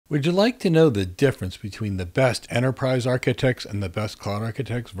Would you like to know the difference between the best enterprise architects and the best cloud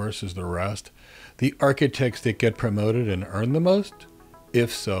architects versus the rest? The architects that get promoted and earn the most?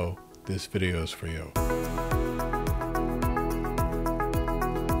 If so, this video is for you.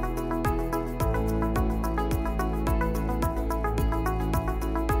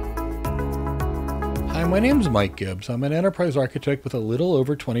 Hi, my name is Mike Gibbs. I'm an enterprise architect with a little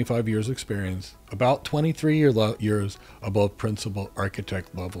over 25 years experience, about 23 years above principal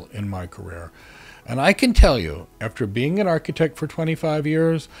architect level in my career. And I can tell you, after being an architect for 25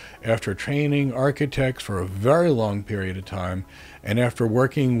 years, after training architects for a very long period of time, and after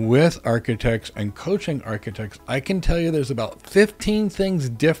working with architects and coaching architects, I can tell you there's about 15 things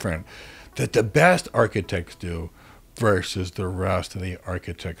different that the best architects do versus the rest of the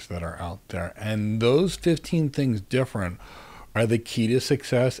architects that are out there. And those 15 things different are the key to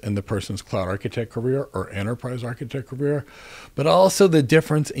success in the person's cloud architect career or enterprise architect career, but also the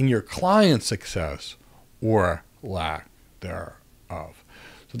difference in your client's success or lack thereof.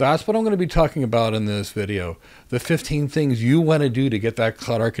 So that's what I'm going to be talking about in this video. The 15 things you want to do to get that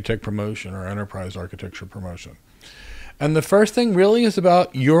cloud architect promotion or enterprise architecture promotion. And the first thing really is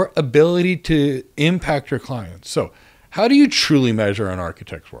about your ability to impact your clients. So how do you truly measure an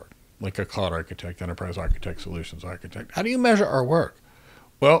architect's work? Like a cloud architect, enterprise architect, solutions architect. How do you measure our work?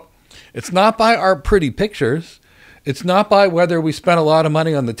 Well, it's not by our pretty pictures. It's not by whether we spent a lot of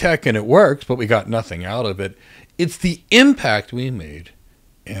money on the tech and it works, but we got nothing out of it. It's the impact we made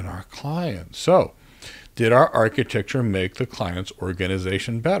in our clients. So did our architecture make the client's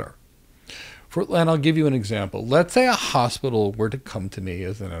organization better? And I'll give you an example. Let's say a hospital were to come to me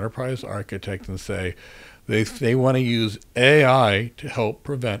as an enterprise architect and say they want to use AI to help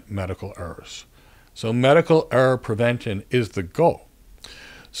prevent medical errors. So medical error prevention is the goal.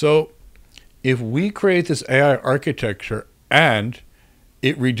 So if we create this AI architecture and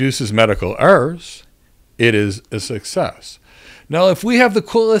it reduces medical errors, it is a success. Now, if we have the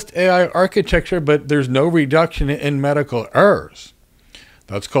coolest AI architecture, but there's no reduction in medical errors,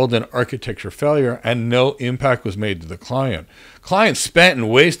 that's called an architecture failure, and no impact was made to the client. Client spent and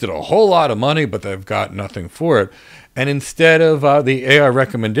wasted a whole lot of money, but they've got nothing for it. And instead of the AI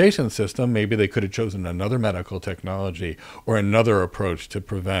recommendation system, maybe they could have chosen another medical technology or another approach to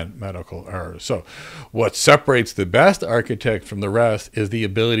prevent medical errors. So what separates the best architect from the rest is the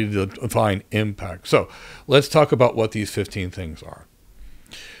ability to define impact. So let's talk about what these 15 things are.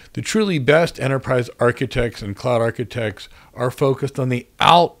 The truly best enterprise architects and cloud architects are focused on the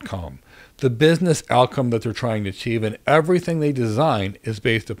outcome, the business outcome that they're trying to achieve, and everything they design is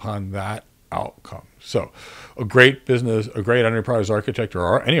based upon that outcome. So a great enterprise architect,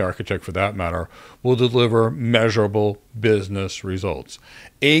 or any architect for that matter, will deliver measurable business results,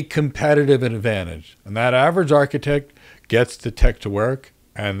 a competitive advantage. And that average architect gets the tech to work,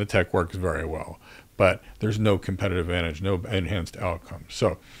 and the tech works very well. But there's no competitive advantage, no enhanced outcomes.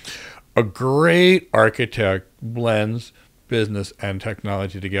 So a great architect blends business and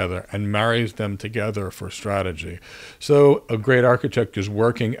technology together and marries them together for strategy. So a great architect is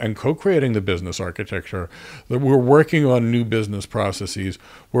working and co-creating the business architecture. That we're working on new business processes.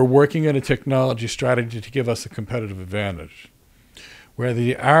 We're working on a technology strategy to give us a competitive advantage. Where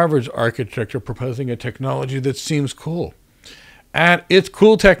the average architect are proposing a technology that seems cool. And it's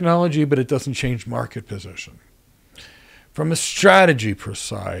cool technology, but it doesn't change market position. From a strategy per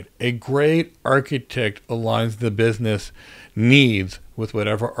side, a great architect aligns the business needs with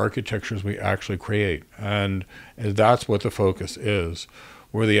whatever architectures we actually create. And that's what the focus is,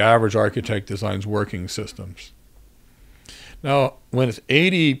 where the average architect designs working systems. Now, when it's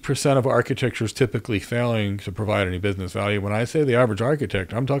 80% of architecture is typically failing to provide any business value, when I say the average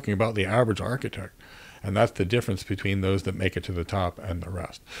architect, I'm talking about the average architect. And that's the difference between those that make it to the top and the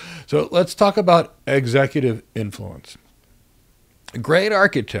rest. So let's talk about executive influence. A great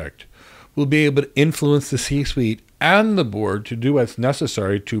architect will be able to influence the C-suite and the board to do what's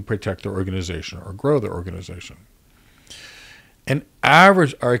necessary to protect their organization or grow their organization. An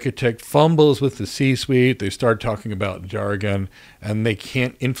average architect fumbles with the C-suite. They start talking about jargon, and they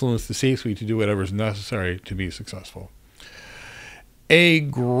can't influence the C-suite to do whatever is necessary to be successful. A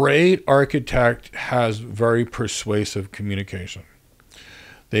great architect has very persuasive communication.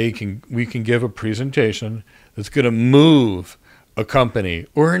 We can give a presentation that's going to move a company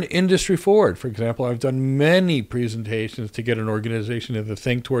or an industry forward. For example, I've done many presentations to get an organization to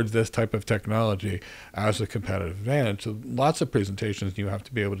think towards this type of technology as a competitive advantage. So lots of presentations, you have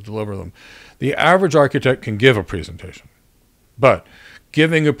to be able to deliver them. The average architect can give a presentation, but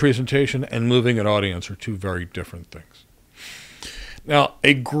giving a presentation and moving an audience are two very different things. Now,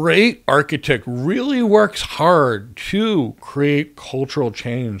 a great architect really works hard to create cultural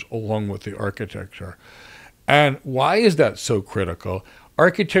change along with the architecture. And why is that so critical?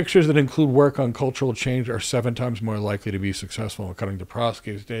 Architectures that include work on cultural change are 7 times more likely to be successful according to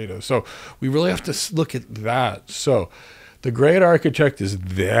Prosky's data. So we really have to look at that. So the great architect is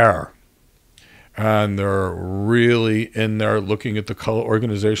there. And they're really in there looking at the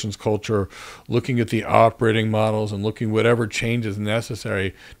organization's culture, looking at the operating models, and looking whatever change is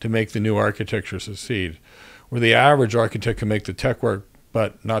necessary to make the new architecture succeed. Where the average architect can make the tech work,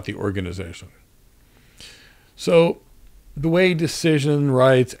 but not the organization. So the way decision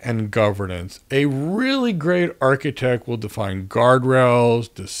rights and governance, a really great architect will define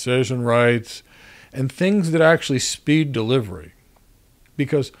guardrails, decision rights, and things that actually speed delivery.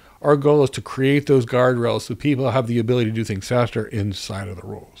 Because our goal is to create those guardrails so people have the ability to do things faster inside of the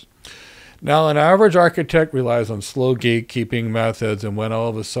rules. Now, an average architect relies on slow gatekeeping methods, and when all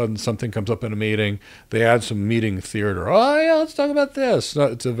of a sudden something comes up in a meeting, they add some meeting theater. Oh, yeah, let's talk about this. No,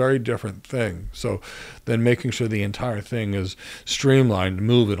 it's a very different thing. So then making sure the entire thing is streamlined,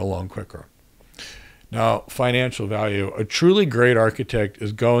 move it along quicker. Now, financial value. A truly great architect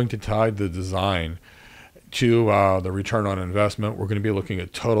is going to tie the design to the return on investment. We're going to be looking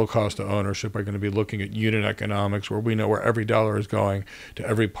at total cost of ownership. We're going to be looking at unit economics, where we know where every dollar is going to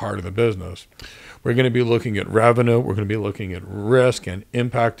every part of the business. We're going to be looking at revenue. We're going to be looking at risk and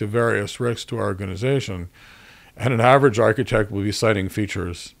impact of various risks to our organization. And an average architect will be citing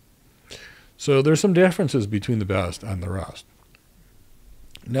features. So there's some differences between the best and the rest.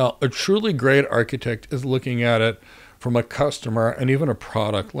 Now, a truly great architect is looking at it from a customer and even a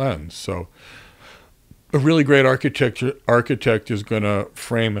product lens. So a really great architect is going to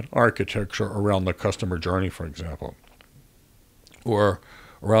frame an architecture around the customer journey, for example, or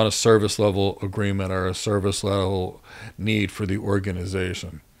around a service level agreement or a service level need for the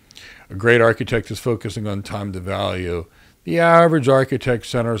organization. A great architect is focusing on time to value. The average architect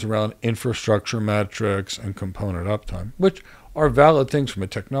centers around infrastructure metrics and component uptime, which are valid things from a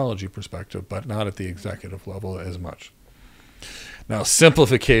technology perspective, but not at the executive level as much. Now,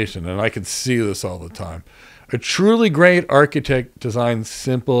 simplification, and I can see this all the time. A truly great architect designs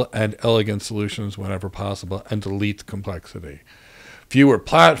simple and elegant solutions whenever possible and deletes complexity. Fewer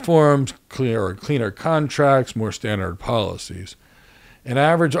platforms, cleaner contracts, more standard policies. An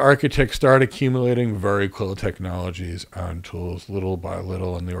average architect start accumulating very cool technologies and tools little by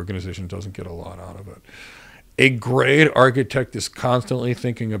little, and the organization doesn't get a lot out of it. A great architect is constantly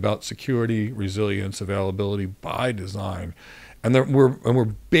thinking about security, resilience, availability by design. And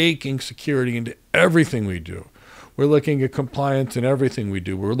we're baking security into everything we do. We're looking at compliance in everything we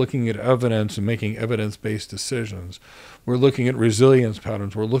do. We're looking at evidence and making evidence-based decisions. We're looking at resilience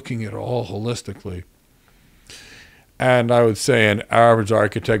patterns. We're looking at it all holistically. And I would say an average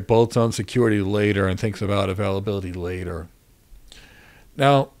architect bolts on security later and thinks about availability later.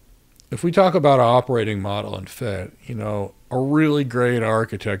 Now, if we talk about operating model and fit, a really great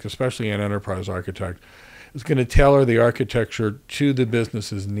architect, especially an enterprise architect, is going to tailor the architecture to the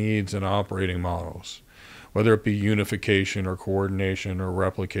business's needs and operating models, whether it be unification or coordination or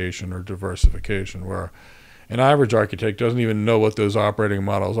replication or diversification, where an average architect doesn't even know what those operating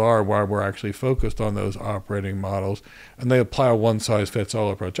models are, why we're actually focused on those operating models, and they apply a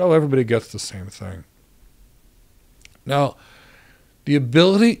one-size-fits-all approach. Oh, everybody gets the same thing. Now, the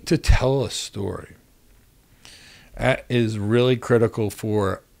ability to tell a story is really critical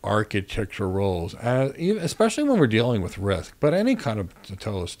for architecture roles, especially when we're dealing with risk, but any kind of to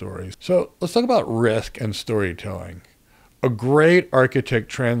tell a story. So let's talk about risk and storytelling. A great architect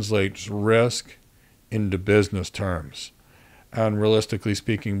translates risk into business terms. And realistically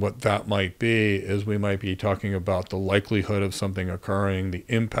speaking, what that might be is we might be talking about the likelihood of something occurring, the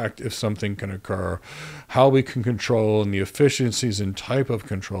impact if something can occur, how we can control, and the efficiencies and type of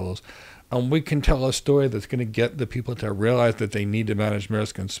controls. And we can tell a story that's going to get the people to realize that they need to manage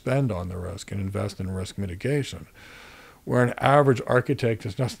risk and spend on the risk and invest in risk mitigation. Where an average architect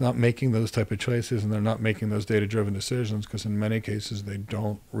is just not making those type of choices, and they're not making those data-driven decisions because in many cases they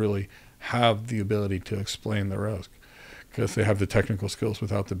don't really have the ability to explain the risk because they have the technical skills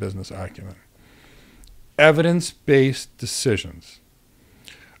without the business acumen. Evidence-based decisions.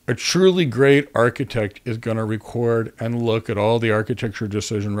 A truly great architect is going to record and look at all the architecture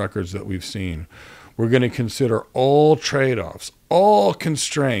decision records that we've seen. We're going to consider all trade-offs, all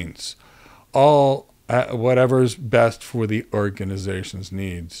constraints, all whatever's best for the organization's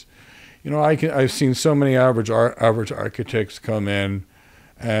needs. I've seen so many average architects come in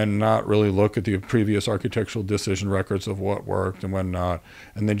and not really look at the previous architectural decision records of what worked and what not,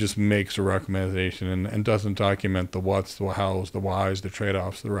 and then just makes a recommendation and doesn't document the what's, the how's, the why's, the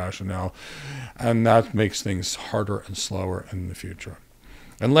trade-offs, the rationale, and that makes things harder and slower in the future.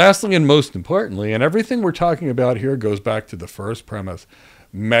 And lastly, and most importantly, and everything we're talking about here goes back to the first premise,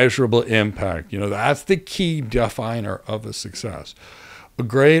 measurable impact. That's the key definer of a success. A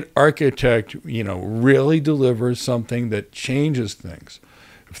great architect, really delivers something that changes things.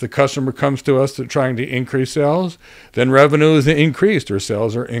 If the customer comes to us trying to increase sales, then revenue is increased or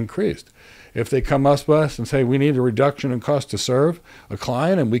sales are increased. If they come to us and say we need a reduction in cost to serve a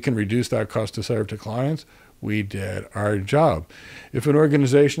client and we can reduce that cost to serve to clients, we did our job. If an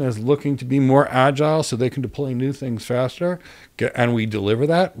organization is looking to be more agile so they can deploy new things faster, and we deliver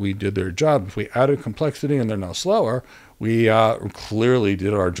that, we did their job. If we added complexity and they're now slower, we clearly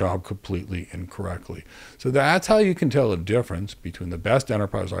did our job completely incorrectly. So that's how you can tell a difference between the best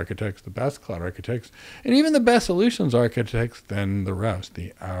enterprise architects, the best cloud architects, and even the best solutions architects than the rest,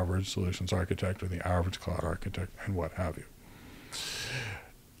 the average solutions architect or the average cloud architect and what have you.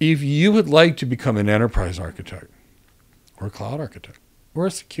 If you would like to become an enterprise architect or a cloud architect or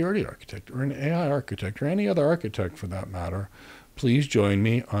a security architect or an AI architect or any other architect for that matter, please join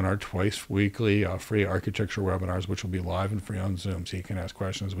me on our twice weekly free architecture webinars, which will be live and free on Zoom. So you can ask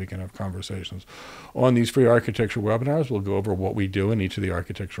questions, we can have conversations. On these free architecture webinars, we'll go over what we do in each of the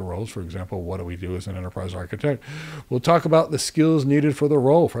architecture roles. For example, what do we do as an enterprise architect? We'll talk about the skills needed for the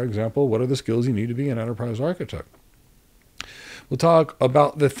role. For example, what are the skills you need to be an enterprise architect? We'll talk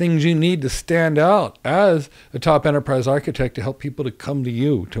about the things you need to stand out as a top enterprise architect to help people to come to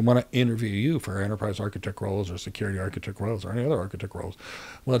you, to want to interview you for enterprise architect roles or security architect roles or any other architect roles.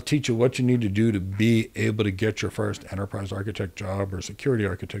 We'll teach you what you need to do to be able to get your first enterprise architect job or security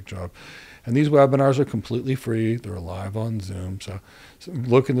architect job. And these webinars are completely free. They're live on Zoom. So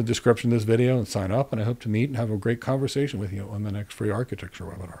look in the description of this video and sign up. And I hope to meet and have a great conversation with you on the next free architecture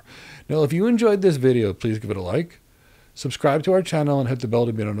webinar. Now, if you enjoyed this video, please give it a like. Subscribe to our channel and hit the bell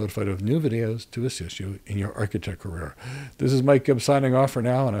to be notified of new videos to assist you in your architect career. This is Mike Gibbs signing off for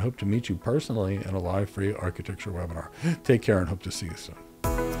now, and I hope to meet you personally in a live free architecture webinar. Take care and hope to see you soon.